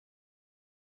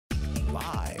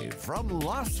Live from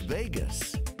Las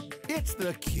Vegas, it's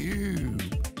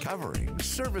theCUBE, covering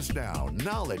ServiceNow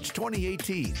Knowledge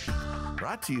 2018.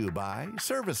 Brought to you by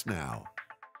ServiceNow.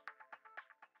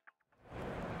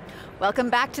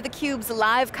 Welcome back to theCUBE's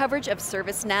live coverage of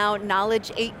ServiceNow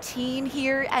Knowledge 18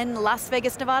 here in Las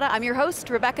Vegas, Nevada. I'm your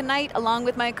host, Rebecca Knight, along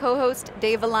with my co-host,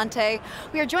 Dave Vellante.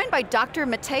 We are joined by Dr.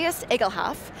 Matthias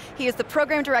Egelhaaf. He is the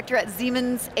Program Director at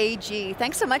Siemens AG.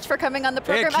 Thanks so much for coming on the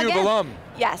program again. Hey, CUBE alum.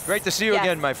 Yes. Great to see you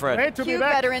again, my friend. Great to be CUBE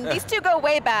back. veteran. These two go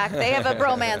way back. They have a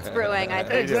bromance brewing, I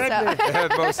think. Exactly.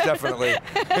 So. Most definitely.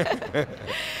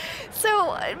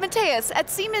 So, Matthias, at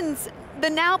Siemens, the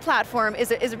Now platform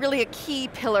is really a key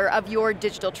pillar of your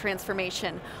digital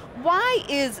transformation. Why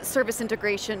is service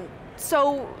integration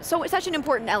such an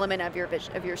important element of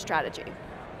your strategy?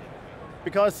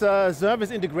 Because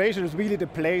service integration is really the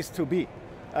place to be.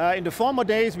 In the former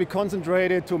days, we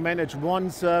concentrated to manage one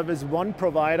service, one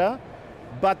provider,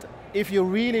 but if you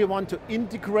really want to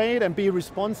integrate and be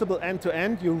responsible end to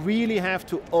end, you really have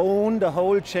to own the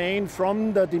whole chain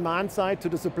from the demand side to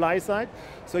the supply side.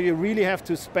 So you really have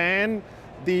to span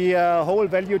the whole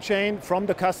value chain from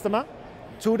the customer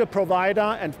to the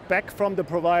provider and back from the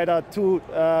provider to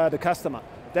the customer.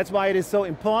 That's why it is so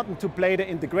important to play the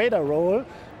integrator role,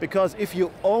 because if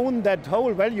you own that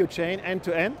whole value chain end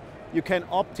to end, you can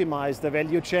optimize the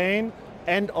value chain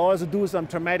and also do some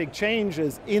dramatic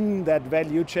changes in that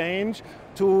value chain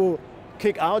to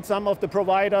kick out some of the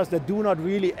providers that do not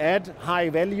really add high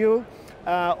value,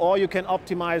 or you can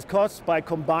optimize costs by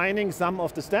combining some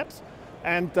of the steps.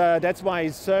 And that's why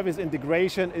service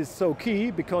integration is so key,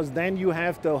 because then you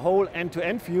have the whole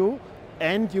end-to-end view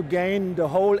and you gain the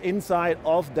whole insight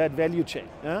of that value chain.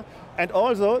 Yeah? And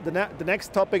also, the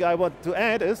next topic I want to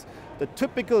add is the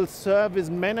typical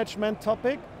service management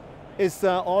topic is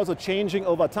also changing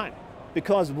over time.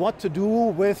 Because what to do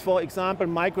with, for example,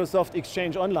 Microsoft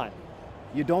Exchange Online?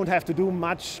 You don't have to do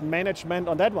much management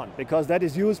on that one, because that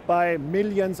is used by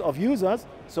millions of users,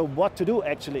 so what to do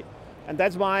actually? And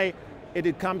that's why it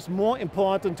becomes more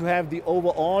important to have the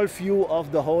overall view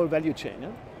of the whole value chain. Yeah?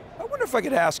 I wonder if I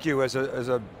could ask you, as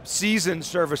a seasoned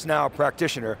ServiceNow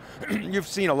practitioner, you've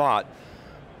seen a lot.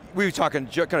 We were talking,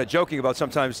 kind of joking about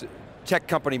sometimes tech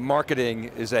company marketing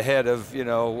is ahead of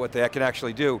what they can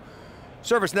actually do.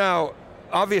 ServiceNow,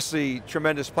 obviously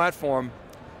tremendous platform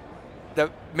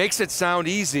that makes it sound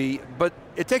easy, but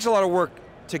it takes a lot of work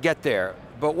to get there.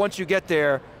 But once you get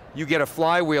there, you get a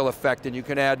flywheel effect and you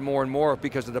can add more and more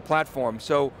because of the platform.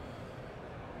 So,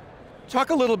 talk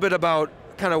a little bit about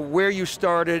kind of where you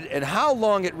started and how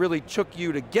long it really took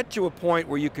you to get to a point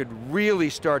where you could really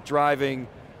start driving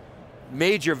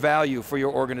major value for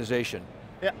your organization.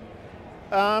 Yeah.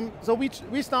 So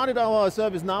we started our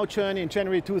ServiceNow journey in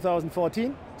January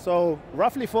 2014, so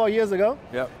roughly 4 years ago.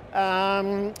 Yep.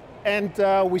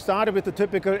 And we started with the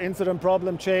typical incident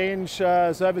problem change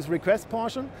service request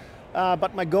portion.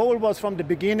 But my goal was from the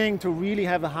beginning to really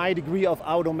have a high degree of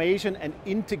automation and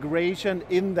integration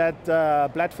in that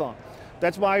platform.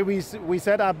 That's why we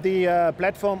set up the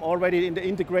platform already in the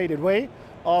integrated way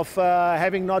of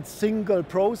having not single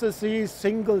processes,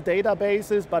 single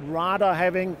databases, but rather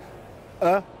having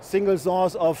a single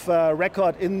source of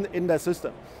record in the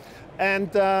system.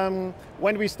 And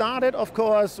when we started, of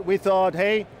course, we thought,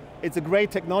 hey, it's a great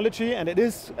technology, and it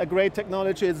is a great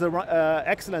technology, it's an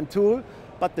excellent tool,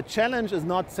 but the challenge is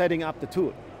not setting up the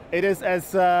tool. It is,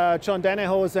 as John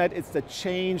Danaher said, it's the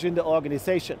change in the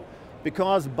organization.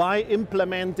 Because by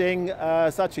implementing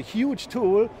such a huge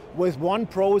tool with one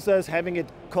process, having it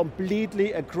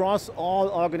completely across all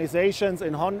organizations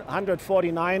in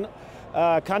 149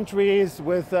 countries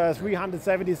with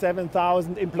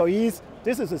 377,000 employees,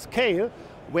 this is a scale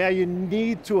where you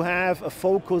need to have a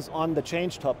focus on the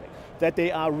change topic, that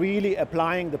they are really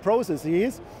applying the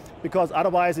processes, because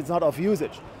otherwise it's not of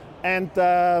usage. And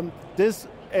this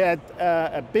had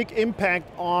a big impact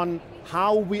on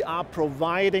how we are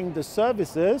providing the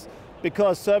services,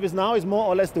 because ServiceNow is more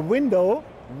or less the window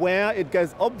where it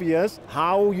gets obvious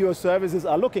how your services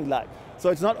are looking like. So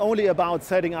it's not only about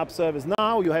setting up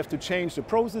ServiceNow, you have to change the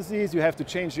processes, you have to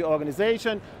change the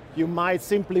organization, you might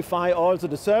simplify also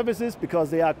the services because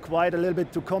they are quite a little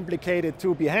bit too complicated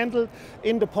to be handled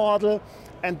in the portal,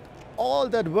 and all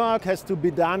that work has to be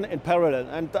done in parallel.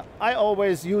 And I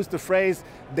always use the phrase,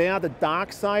 there the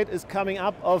dark side is coming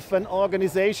up of an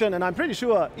organization, and I'm pretty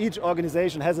sure each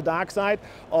organization has a dark side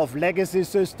of legacy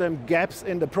system, gaps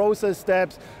in the process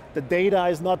steps, the data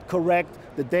is not correct,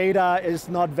 the data is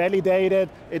not validated,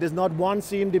 it is not one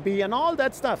CMDB, and all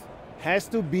that stuff has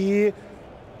to be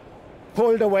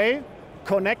pulled away,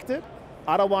 connected,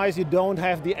 Otherwise, you don't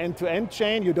have the end-to-end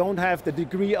chain, you don't have the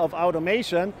degree of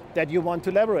automation that you want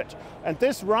to leverage. And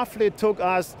this roughly took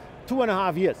us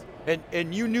 2.5 years.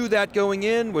 And you knew that going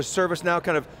in? Was ServiceNow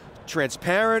kind of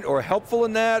transparent or helpful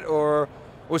in that, or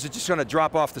was it just going to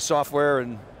drop off the software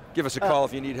and give us a call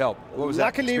if you need help? What was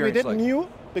luckily, that we didn't knew,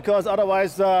 because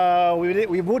otherwise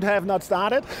we would have not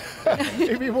started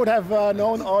if we would have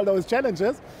known all those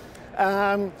challenges.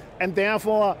 And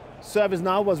therefore,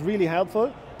 ServiceNow was really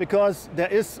helpful, because there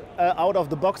is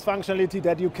out-of-the-box functionality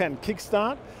that you can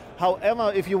kickstart.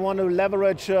 However, if you want to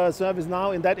leverage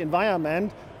ServiceNow in that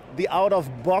environment, the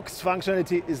out-of-box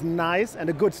functionality is nice and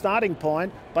a good starting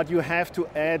point, but you have to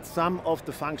add some of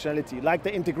the functionality. Like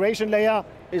the integration layer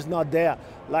is not there.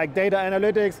 Like data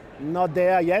analytics, not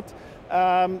there yet.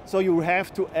 So you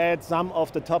have to add some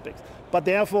of the topics. But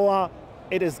therefore,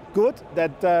 it is good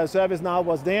that ServiceNow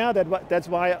was there. That's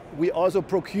why we also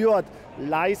procured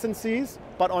licenses,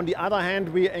 but on the other hand,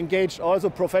 we engaged also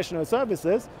professional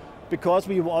services, because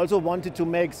we also wanted to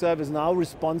make ServiceNow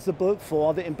responsible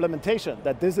for the implementation,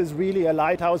 that this is really a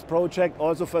lighthouse project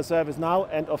also for ServiceNow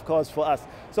and of course for us.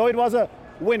 So it was a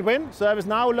win-win.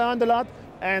 ServiceNow learned a lot,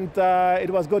 and it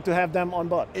was good to have them on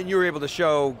board. And you were able to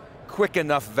show quick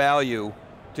enough value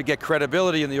to get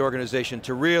credibility in the organization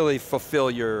to really fulfill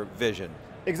your vision.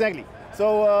 Exactly.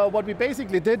 So what we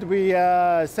basically did, we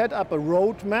set up a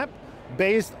roadmap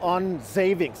based on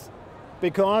savings.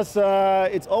 Because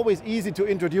it's always easy to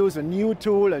introduce a new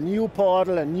tool, a new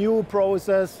portal, a new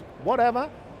process, whatever,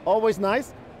 always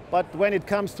nice. But when it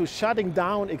comes to shutting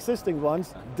down existing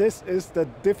ones, this is the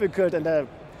difficult and the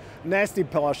nasty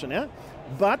portion. Yeah?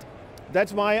 But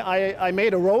that's why I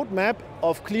made a roadmap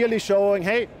of clearly showing,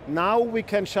 hey, now we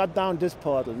can shut down this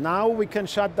portal, now we can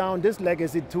shut down this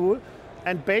legacy tool,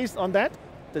 and based on that,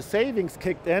 the savings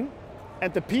kicked in,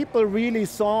 and the people really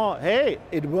saw, hey,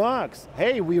 it works.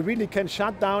 Hey, we really can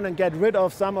shut down and get rid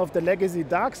of some of the legacy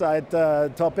dark side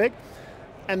topic.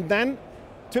 And then,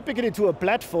 typically to a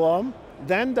platform,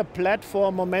 then the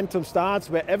platform momentum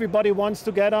starts where everybody wants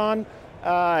to get on.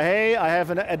 Hey, I have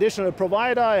an additional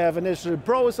provider, I have an additional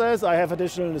process, I have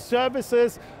additional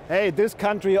services. Hey, this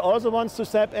country also wants to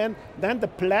step in. Then the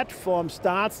platform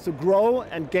starts to grow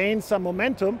and gain some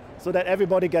momentum so that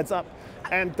everybody gets up.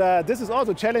 And this is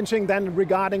also challenging then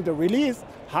regarding the release,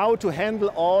 how to handle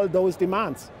all those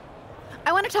demands.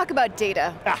 I want to talk about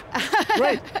data.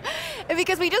 Great.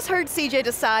 Because we just heard CJ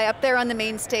Desai up there on the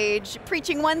main stage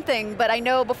preaching one thing, but I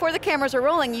know before the cameras are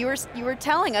rolling, you were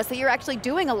telling us that you're actually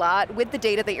doing a lot with the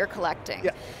data that you're collecting.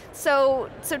 Yeah. So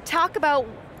talk about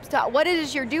what it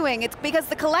is you're doing. It's because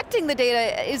the collecting the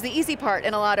data is the easy part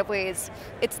in a lot of ways.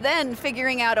 It's then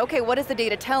figuring out, okay, what is the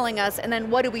data telling us, and then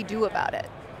what do we do about it?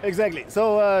 Exactly.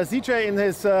 So CJ in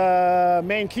his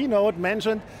main keynote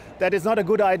mentioned that it's not a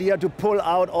good idea to pull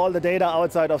out all the data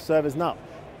outside of ServiceNow.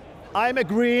 I'm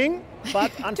agreeing,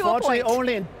 but unfortunately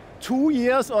only in 2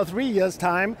 years or 3 years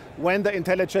time when the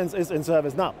intelligence is in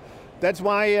ServiceNow. That's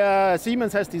why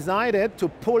Siemens has decided to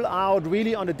pull out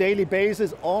really on a daily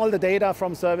basis all the data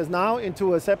from ServiceNow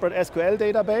into a separate SQL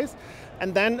database.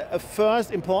 And then a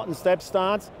first important step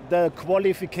starts, the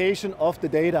qualification of the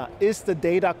data. Is the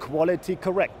data quality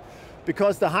correct?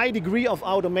 Because the high degree of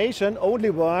automation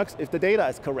only works if the data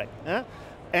is correct.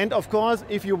 And of course,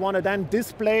 if you want to then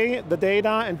display the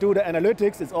data and do the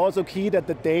analytics, it's also key that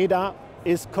the data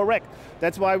is correct.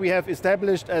 That's why we have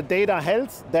established a data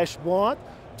health dashboard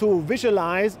to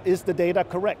visualize, is the data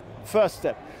correct? First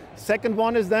step. Second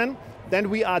one is then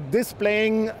we are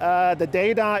displaying the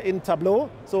data in Tableau,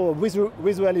 so a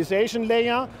visualization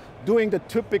layer, doing the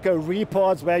typical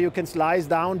reports where you can slice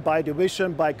down by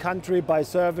division, by country, by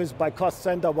service, by cost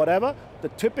center, whatever, the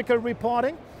typical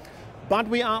reporting. But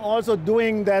we are also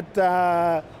doing that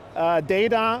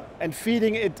data and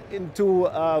feeding it into,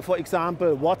 for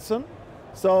example, Watson.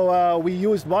 So we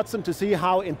used Watson to see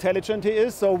how intelligent he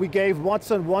is. So we gave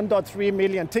Watson 1.3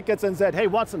 million tickets and said, hey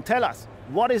Watson, tell us,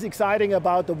 what is exciting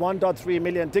about the 1.3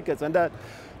 million tickets? And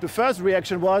the first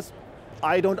reaction was,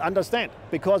 I don't understand,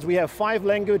 because we have 5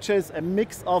 languages, a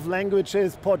mix of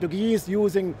languages, Portuguese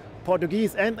using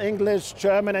Portuguese and English,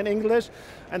 German and English,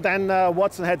 and then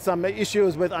Watson had some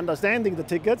issues with understanding the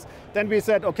tickets. Then we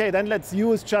said, okay, then let's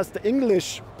use just the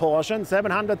English portion,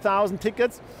 700,000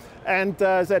 tickets, and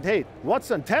said, hey,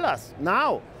 Watson, tell us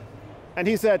now. And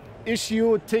he said,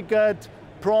 issue, ticket,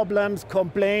 problems,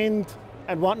 complaint,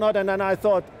 and whatnot. And then I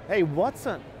thought, hey,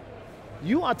 Watson,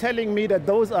 you are telling me that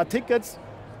those are tickets.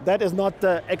 That is not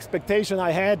the expectation I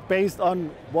had based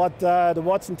on what the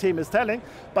Watson team is telling.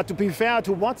 But to be fair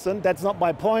to Watson, that's not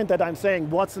my point that I'm saying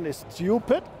Watson is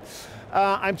stupid.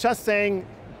 I'm just saying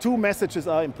 2 messages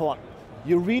are important.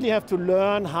 you really have to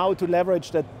learn how to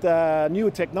leverage that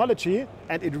new technology,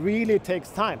 and it really takes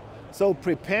time. So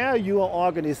prepare your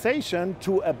organization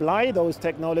to apply those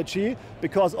technology,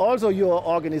 because also your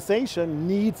organization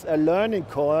needs a learning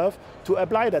curve to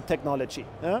apply that technology.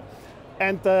 Yeah?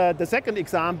 And the second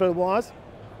example was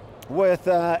with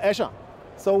Azure.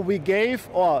 So we gave,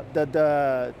 or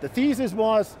the thesis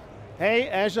was, hey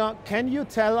Azure, can you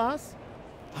tell us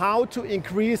how to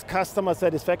increase customer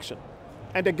satisfaction?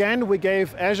 And again, we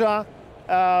gave Azure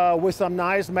with some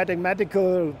nice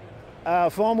mathematical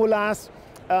formulas,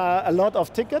 a lot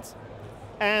of tickets.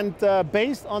 And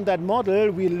based on that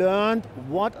model, we learned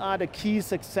what are the key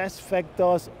success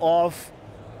factors of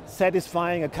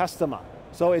satisfying a customer.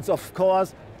 So it's of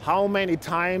course, how many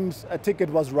times a ticket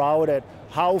was routed,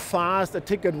 how fast a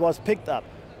ticket was picked up.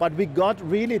 But we got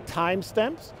really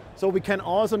timestamps, so we can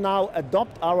also now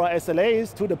adopt our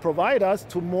SLAs to the providers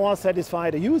to more satisfy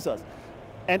the users.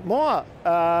 And more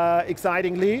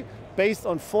excitingly, based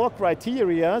on 4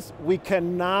 criteria, we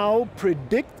can now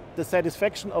predict the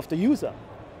satisfaction of the user.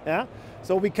 Yeah?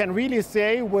 So we can really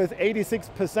say with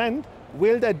 86%,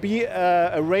 will that be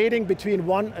a rating between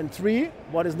 1 and 3,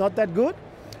 what is not that good?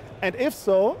 And if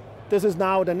so, this is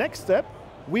now the next step.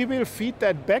 We will feed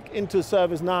that back into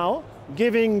ServiceNow,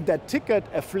 giving that ticket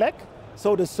a flag,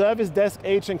 so the service desk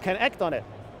agent can act on it.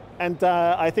 And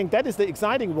I think that is the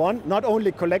exciting one, not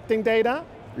only collecting data,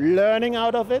 learning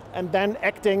out of it, and then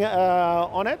acting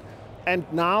on it. And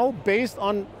now, based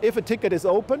on if a ticket is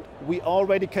opened, we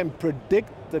already can predict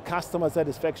the customer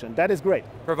satisfaction. That is great.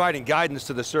 Providing guidance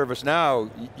to the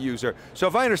ServiceNow user. So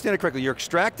if I understand it correctly, you're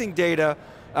extracting data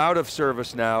out of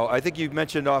ServiceNow. I think you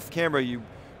mentioned off camera, you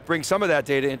bring some of that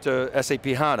data into SAP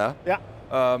HANA. Yeah.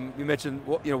 You mentioned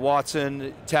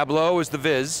Watson, Tableau is the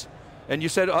Viz, and you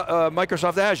said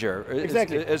Microsoft Azure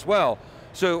exactly. as well.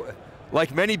 So,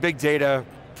 like many big data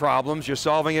problems, you're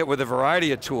solving it with a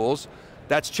variety of tools.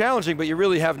 That's challenging, but you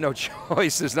really have no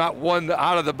choice. There's not one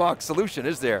out-of-the-box solution,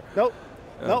 is there? No,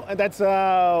 no, and that's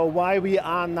why we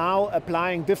are now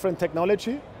applying different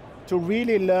technology to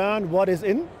really learn what is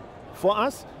in for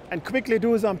us and quickly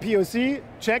do some POC,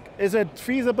 check, is it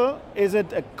feasible? Is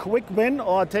it a quick win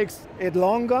or takes it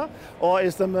longer? Or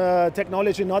is the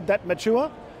technology not that mature?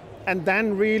 And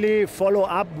then really follow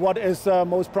up what is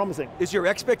most promising. Is your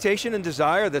expectation and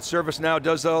desire that ServiceNow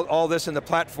does all this in the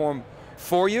platform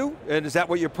for you? And is that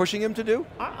what you're pushing him to do?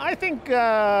 I think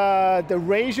the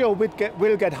ratio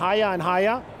will get higher and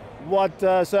higher. What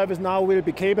ServiceNow will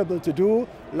be capable to do,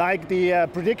 like the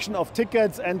prediction of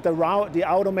tickets and the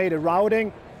automated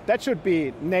routing, that should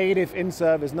be native in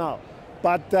ServiceNow.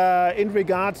 But in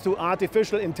regards to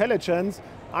artificial intelligence,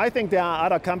 I think there are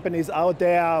other companies out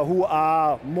there who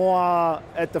are more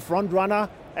at the front runner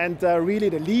and really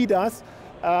the leaders.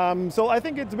 So I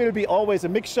think it will be always a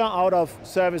mixture out of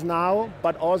ServiceNow,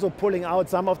 but also pulling out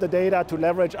some of the data to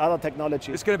leverage other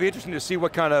technologies. It's going to be interesting to see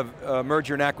what kind of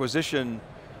merger and acquisition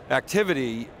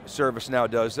activity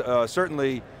ServiceNow does.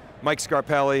 Certainly Mike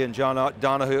Scarpelli and John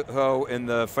Donahoe in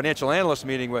the financial analyst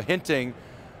meeting were hinting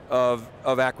of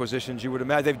acquisitions. You would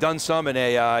imagine, they've done some in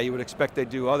AI, you would expect they'd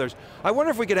do others. I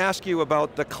wonder if we could ask you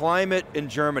about the climate in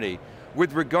Germany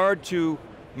with regard to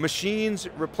machines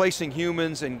replacing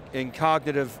humans in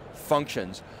cognitive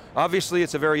functions. Obviously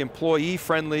it's a very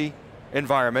employee-friendly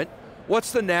environment.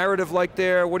 What's the narrative like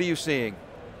there? What are you seeing?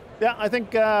 Yeah, I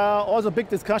think also big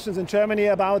discussions in Germany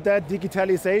about that.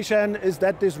 Digitalization, is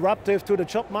that disruptive to the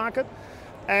job market?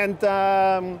 And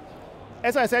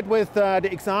as I said with the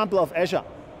example of Azure,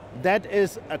 that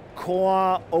is a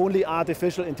core only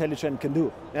artificial intelligence can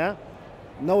do. Yeah?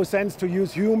 No sense to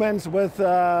use humans with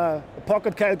a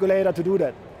pocket calculator to do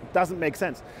that. It doesn't make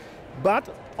sense. But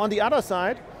on the other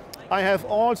side, I have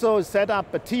also set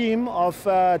up a team of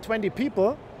 20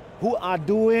 people who are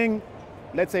doing,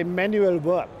 let's say, manual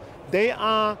work. They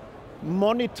are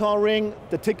monitoring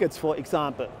the tickets, for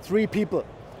example, 3 people.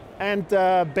 And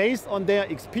based on their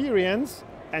experience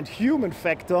and human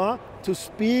factor to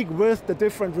speak with the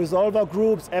different resolver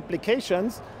groups,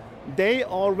 applications, they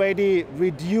already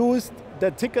reduced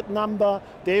the ticket number,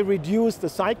 they reduced the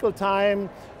cycle time,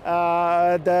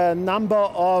 the number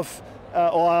of,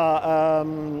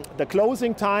 the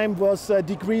closing time was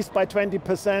decreased by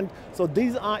 20%. So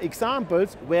these are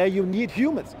examples where you need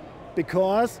humans,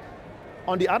 because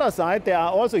on the other side, there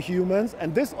are also humans,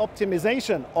 and this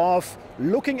optimization of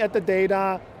looking at the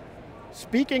data,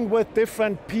 speaking with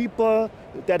different people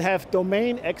that have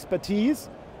domain expertise,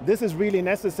 this is really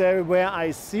necessary, where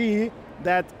I see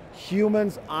that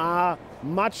humans are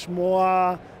much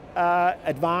more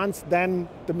advanced than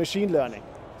the machine learning.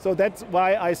 So that's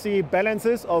why I see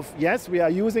balances of, yes, we are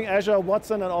using Azure,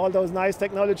 Watson, and all those nice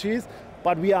technologies,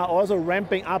 but we are also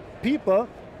ramping up people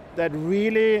that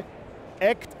really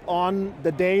act on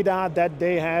the data that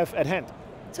they have at hand.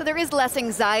 So there is less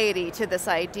anxiety to this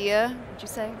idea, would you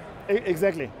say?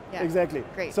 Exactly, yeah. exactly.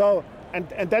 Great. So, and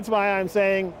that's why I'm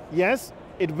saying, yes,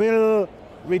 it will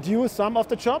reduce some of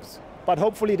the jobs, but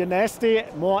hopefully the nasty,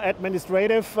 more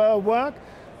administrative work.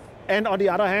 And on the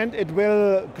other hand, it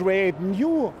will create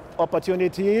new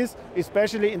opportunities,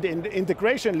 especially in the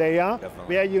integration layer,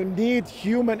 where you need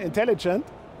human intelligence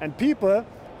and people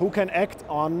who can act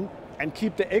on and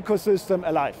keep the ecosystem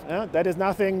alive. Yeah? That is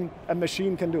nothing a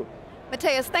machine can do.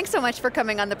 Matthias, thanks so much for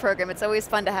coming on the program. It's always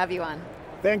fun to have you on.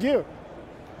 Thank you.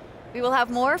 We will have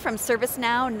more from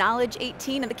ServiceNow Knowledge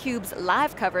 18 and theCUBE's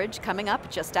live coverage coming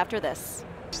up just after this.